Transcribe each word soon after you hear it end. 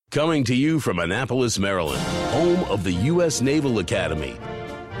Coming to you from Annapolis, Maryland, home of the U.S. Naval Academy,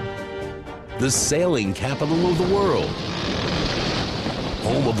 the sailing capital of the world,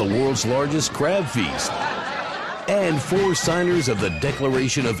 home of the world's largest crab feast, and 4 signers of the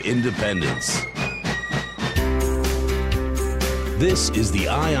Declaration of Independence. This is the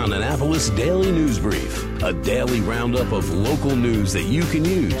Eye on Annapolis Daily News Brief, a daily roundup of local news that you can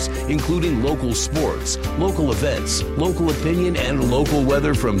use, including local sports, local events, local opinion, and local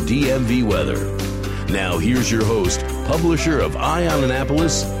weather from DMV Weather. Now here's your host, publisher of Eye on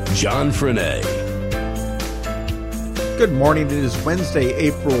Annapolis, John Frenaye. Good morning. It is Wednesday,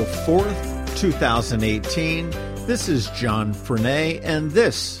 April 4th, 2018. This is John Frenaye, and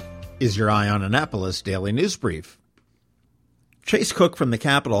this is your Eye on Annapolis Daily News Brief. Chase Cook from the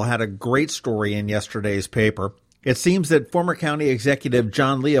Capitol had a great story in yesterday's paper. It seems that former County Executive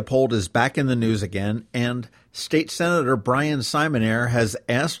John Leopold is back in the news again, and State Senator Brian Simonaire has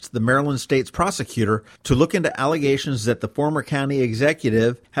asked the Maryland State's prosecutor to look into allegations that the former county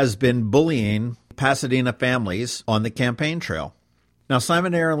executive has been bullying Pasadena families on the campaign trail. Now,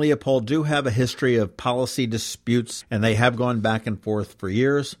 Simonaire and Leopold do have a history of policy disputes, and they have gone back and forth for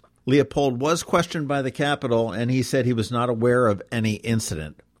years. Leopold was questioned by the Capitol, and he said he was not aware of any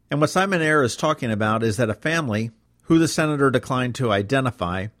incident. And what Simonaire is talking about is that a family, who the senator declined to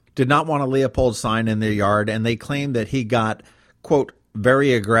identify, did not want a Leopold sign in their yard, and they claimed that he got, quote,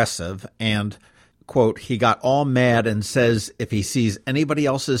 very aggressive, and, quote, he got all mad and says if he sees anybody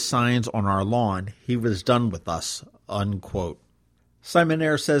else's signs on our lawn, he was done with us, unquote.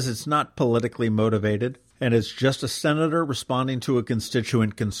 Simonaire says it's not politically motivated, and it's just a senator responding to a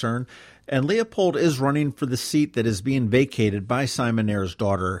constituent concern, and Leopold is running for the seat that is being vacated by Simonaire's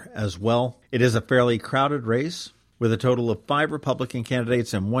daughter as well. It is a fairly crowded race, with a total of 5 Republican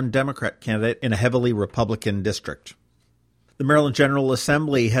candidates and 1 Democrat candidate in a heavily Republican district. The Maryland General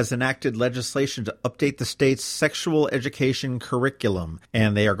Assembly has enacted legislation to update the state's sexual education curriculum,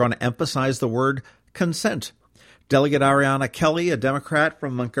 and they are going to emphasize the word consent. Delegate Ariana Kelly, a Democrat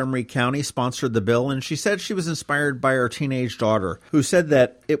from Montgomery County, sponsored the bill, and she said she was inspired by her teenage daughter, who said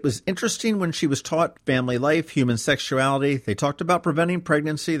that it was interesting when she was taught family life, human sexuality. They talked about preventing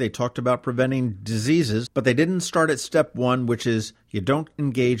pregnancy, they talked about preventing diseases, but they didn't start at step 1, which is you don't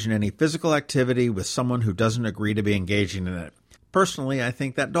engage in any physical activity with someone who doesn't agree to be engaging in it. Personally, I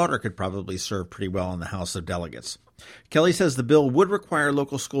think that daughter could probably serve pretty well in the House of Delegates. Kelly says the bill would require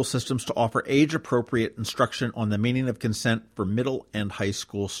local school systems to offer age-appropriate instruction on the meaning of consent for middle and high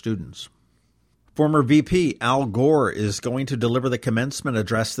school students. Former VP Al Gore is going to deliver the commencement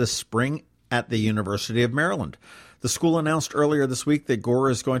address this spring at the University of Maryland. The school announced earlier this week that Gore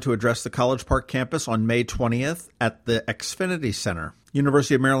is going to address the College Park campus on May 20th at the Xfinity Center.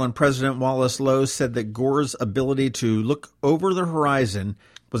 University of Maryland President Wallace Lowe said that Gore's ability to look over the horizon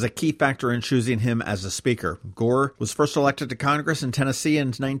was a key factor in choosing him as a speaker. Gore was first elected to Congress in Tennessee in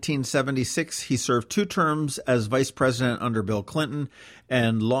 1976. He served 2 terms as vice president under Bill Clinton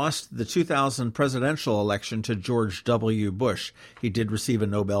and lost the 2000 presidential election to George W. Bush. He did receive a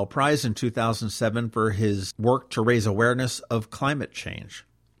Nobel Prize in 2007 for his work to raise awareness of climate change.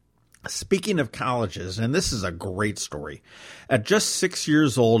 Speaking of colleges, and this is a great story, at just 6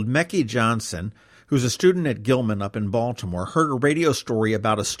 years old, Mecky Johnson, who's a student at Gilman up in Baltimore, heard a radio story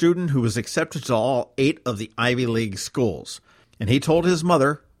about a student who was accepted to all 8 of the Ivy League schools. And he told his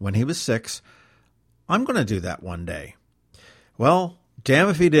mother, when he was 6, I'm going to do that one day. Well, damn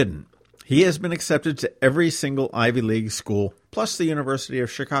if he didn't. He has been accepted to every single Ivy League school, plus the University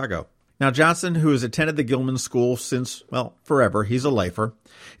of Chicago. Now, Johnson, who has attended the Gilman School since, well, forever, he's a lifer,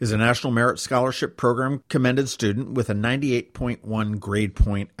 is a National Merit Scholarship Program commended student with a 98.1 grade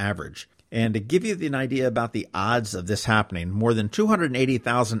point average. And to give you an idea about the odds of this happening, more than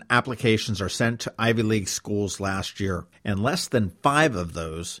 280,000 applications are sent to Ivy League schools last year, and less than 5 of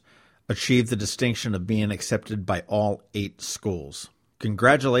those achieved the distinction of being accepted by all 8 schools.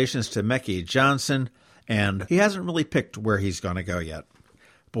 Congratulations to Mecky Johnson, and he hasn't really picked where he's going to go yet.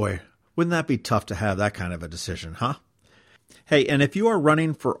 Boy, wouldn't that be tough to have that kind of a decision, huh? Hey, and if you are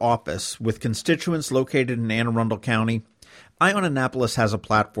running for office with constituents located in Anne Arundel County, Eye on Annapolis has a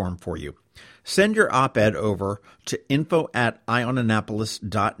platform for you. Send your op-ed over to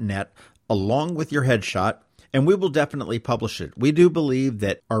info@eyeonannapolis.net along with your headshot, and we will definitely publish it. We do believe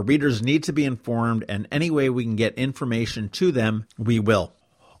that our readers need to be informed, and any way we can get information to them, we will.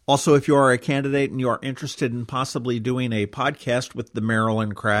 Also, if you are a candidate and you are interested in possibly doing a podcast with the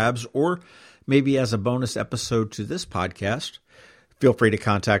Maryland Crabs, or maybe as a bonus episode to this podcast, feel free to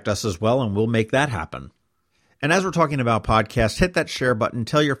contact us as well, and we'll make that happen. And as we're talking about podcasts, hit that share button,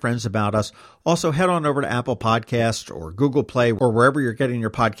 tell your friends about us. Also, head on over to Apple Podcasts or Google Play or wherever you're getting your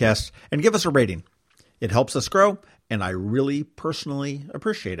podcasts and give us a rating. It helps us grow, and I really personally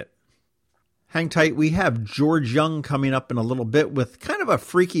appreciate it. Hang tight. We have George Young coming up in a little bit with kind of a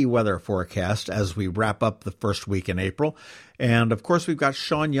freaky weather forecast as we wrap up the first week in April. And of course, we've got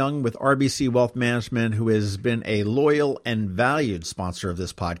Sean Young with RBC Wealth Management, who has been a loyal and valued sponsor of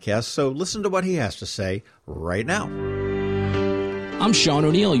this podcast. So listen to what he has to say right now. I'm Sean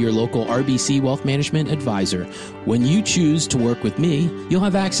O'Neill, your local RBC Wealth Management advisor. When you choose to work with me, you'll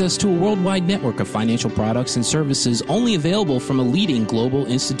have access to a worldwide network of financial products and services only available from a leading global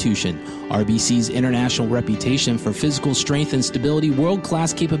institution. RBC's international reputation for physical strength and stability,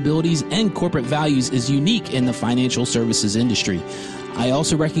 world-class capabilities, and corporate values is unique in the financial services industry. I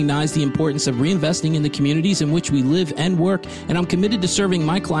also recognize the importance of reinvesting in the communities in which we live and work, and I'm committed to serving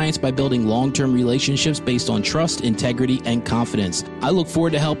my clients by building long-term relationships based on trust, integrity, and confidence. I look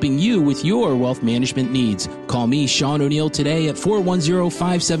forward to helping you with your wealth management needs. Call me, Sean O'Neill, today at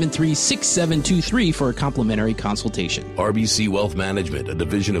 410-573-6723 for a complimentary consultation. RBC Wealth Management, a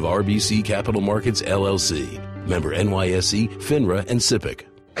division of RBC Capital Markets, LLC. Member NYSE, FINRA, and SIPC.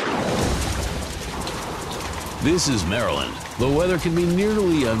 This is Maryland. The weather can be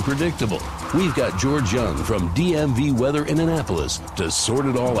nearly unpredictable. We've got George Young from DMV Weather in Annapolis to sort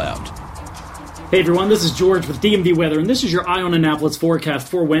it all out. Hey everyone, this is George with DMV Weather, and this is your Eye on Annapolis forecast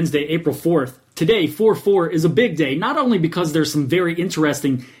for Wednesday, April 4th. Today, 4-4, is a big day, not only because there's some very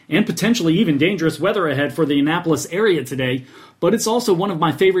interesting and potentially even dangerous weather ahead for the Annapolis area today, but it's also one of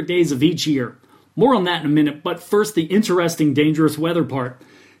my favorite days of each year. More on that in a minute, but first the interesting, dangerous weather part.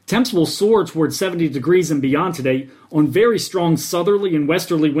 Temps will soar towards 70 degrees and beyond today on very strong southerly and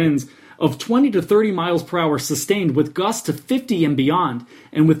westerly winds of 20 to 30 miles per hour sustained with gusts to 50 and beyond.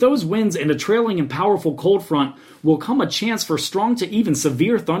 And with those winds and a trailing and powerful cold front will come a chance for strong to even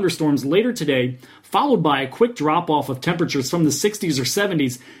severe thunderstorms later today, followed by a quick drop-off of temperatures from the 60s or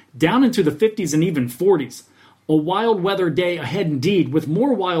 70s down into the 50s and even 40s. A wild weather day ahead indeed, with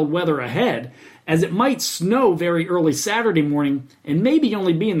more wild weather ahead, as it might snow very early Saturday morning and maybe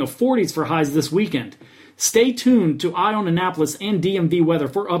only be in the 40s for highs this weekend. Stay tuned to Eye on Annapolis and DMV Weather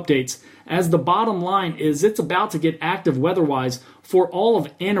for updates, as the bottom line is it's about to get active weather-wise for all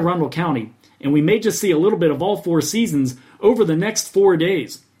of Anne Arundel County, and we may just see a little bit of all four seasons over the next 4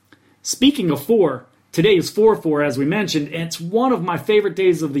 days. Speaking of four, today is 4-4 as we mentioned, and it's one of my favorite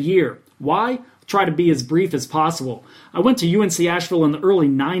days of the year. Why? Try to be as brief as possible. I went to UNC Asheville in the early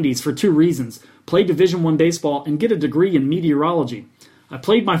 90s for 2 reasons: play Division I baseball and get a degree in meteorology. I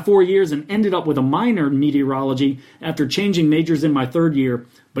played my 4 years and ended up with a minor in meteorology after changing majors in my 3rd year,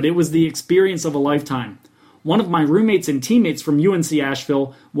 but it was the experience of a lifetime. One of my roommates and teammates from UNC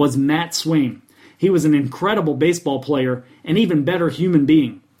Asheville was Matt Swain. He was an incredible baseball player and even better human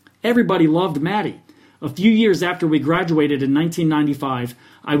being. Everybody loved Matty. A few years after we graduated in 1995,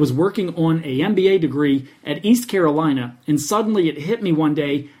 I was working on an MBA degree at East Carolina, and suddenly it hit me one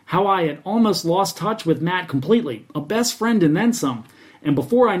day how I had almost lost touch with Matt completely, a best friend and then some. And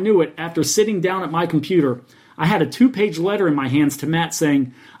before I knew it, after sitting down at my computer, I had a 2-page letter in my hands to Matt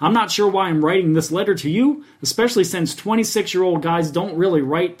saying, "I'm not sure why I'm writing this letter to you, especially since 26-year-old guys don't really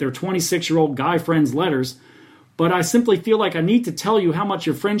write their 26-year-old guy friends letters. But I simply feel like I need to tell you how much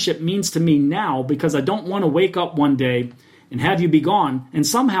your friendship means to me now, because I don't want to wake up one day and have you be gone and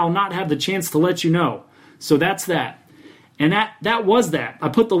somehow not have the chance to let you know. So that's that." And that was that. I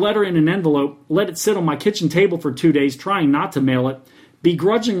put the letter in an envelope, let it sit on my kitchen table for 2 days, trying not to mail it,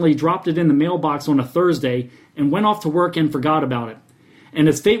 begrudgingly dropped it in the mailbox on a Thursday, and went off to work and forgot about it. And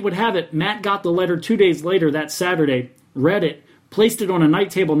as fate would have it, Matt got the letter 2 days later that Saturday, read it, placed it on a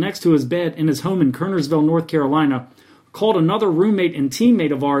night table next to his bed in his home in Kernersville, North Carolina, called another roommate and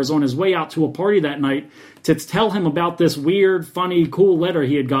teammate of ours on his way out to a party that night to tell him about this weird, funny, cool letter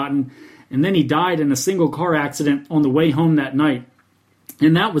he had gotten, and then he died in a single car accident on the way home that night.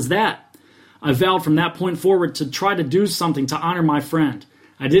 And that was that. I vowed from that point forward to try to do something to honor my friend.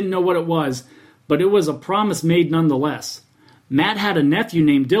 I didn't know what it was, but it was a promise made nonetheless. Matt had a nephew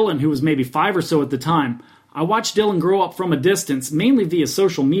named Dylan who was maybe 5 or so at the time. I watched Dylan grow up from a distance, mainly via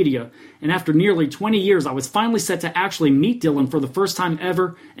social media, and after nearly 20 years, I was finally set to actually meet Dylan for the first time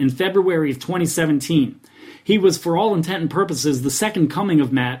ever in February of 2017. He was, for all intent and purposes, the second coming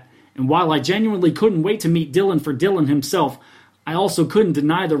of Matt, and while I genuinely couldn't wait to meet Dylan for Dylan himself, I also couldn't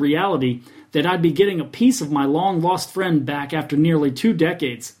deny the reality that I'd be getting a piece of my long-lost friend back after nearly 2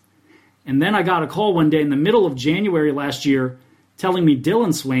 decades. And then I got a call one day in the middle of January last year telling me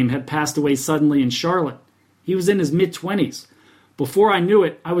Dylan Swain had passed away suddenly in Charlotte. He was in his mid-20s. Before I knew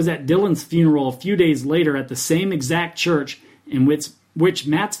it, I was at Dylan's funeral a few days later at the same exact church in which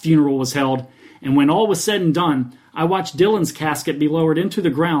Matt's funeral was held, and when all was said and done, I watched Dylan's casket be lowered into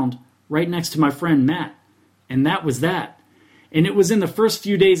the ground right next to my friend Matt. And that was that. And it was in the first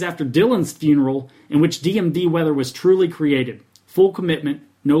few days after Dylan's funeral in which DMV Weather was truly created. Full commitment,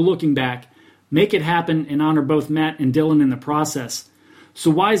 no looking back. Make it happen and honor both Matt and Dylan in the process. So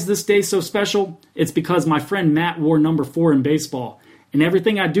why is this day so special? It's because my friend Matt wore number 4 in baseball. And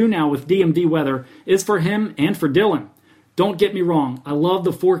everything I do now with DMV Weather is for him and for Dylan. Don't get me wrong, I love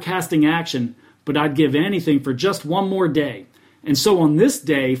the forecasting action, but I'd give anything for just one more day. And so on this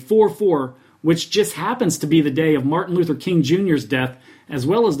day, 4/4, which just happens to be the day of Martin Luther King Jr.'s death, as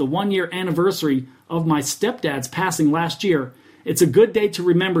well as the 1-year anniversary of my stepdad's passing last year, it's a good day to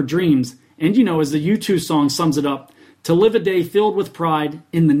remember dreams, and as the U2 song sums it up, to live a day filled with pride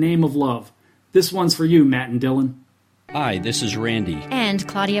in the name of love. This one's for you, Matt and Dylan. Hi, this is Randy. And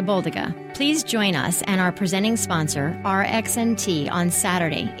Claudia Boldiga. Please join us and our presenting sponsor, RXNT, on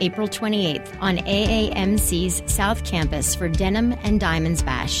Saturday, April 28th on AAMC's South Campus for Denim and Diamonds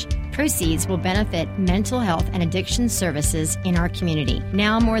Bash. Proceeds will benefit mental health and addiction services in our community.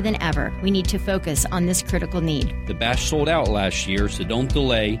 Now more than ever, we need to focus on this critical need. The bash sold out last year, so don't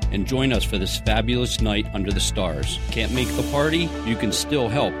delay and join us for this fabulous night under the stars. Can't make the party? You can still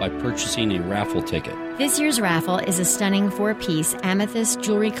help by purchasing a raffle ticket. This year's raffle is a stunning 4-piece amethyst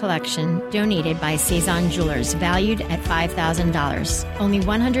jewelry collection donated by Cezanne Jewelers, valued at $5,000. Only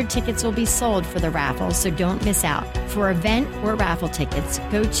 100 tickets will be sold for the raffle, so don't miss out. For event or raffle tickets,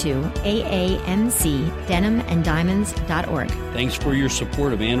 go to aamcdenimanddiamonds.org. Thanks for your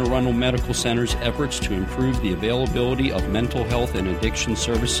support of Anne Arundel Medical Center's efforts to improve the availability of mental health and addiction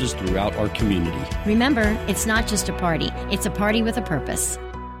services throughout our community. Remember, it's not just a party, it's a party with a purpose.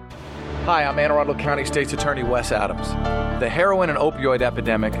 Hi, I'm Anne Arundel County State's Attorney Wes Adams. The heroin and opioid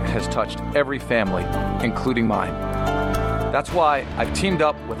epidemic has touched every family, including mine. That's why I've teamed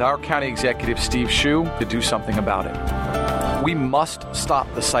up with our county executive, Steve Shue, to do something about it. We must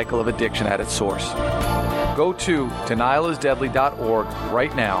stop the cycle of addiction at its source. Go to denielisdeadly.org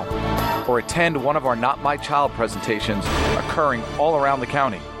right now or attend one of our Not My Child presentations occurring all around the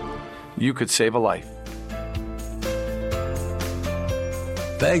county. You could save a life.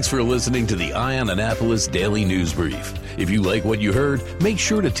 Thanks for listening to the Eye on Annapolis Daily News Brief. If you like what you heard, make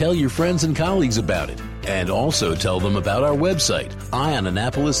sure to tell your friends and colleagues about it. And also tell them about our website,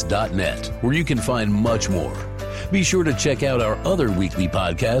 eyeonannapolis.net, where you can find much more. Be sure to check out our other weekly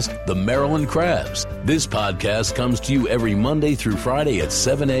podcast, The Maryland Crabs. This podcast comes to you every Monday through Friday at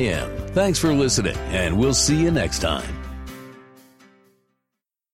 7 a.m. Thanks for listening, and we'll see you next time.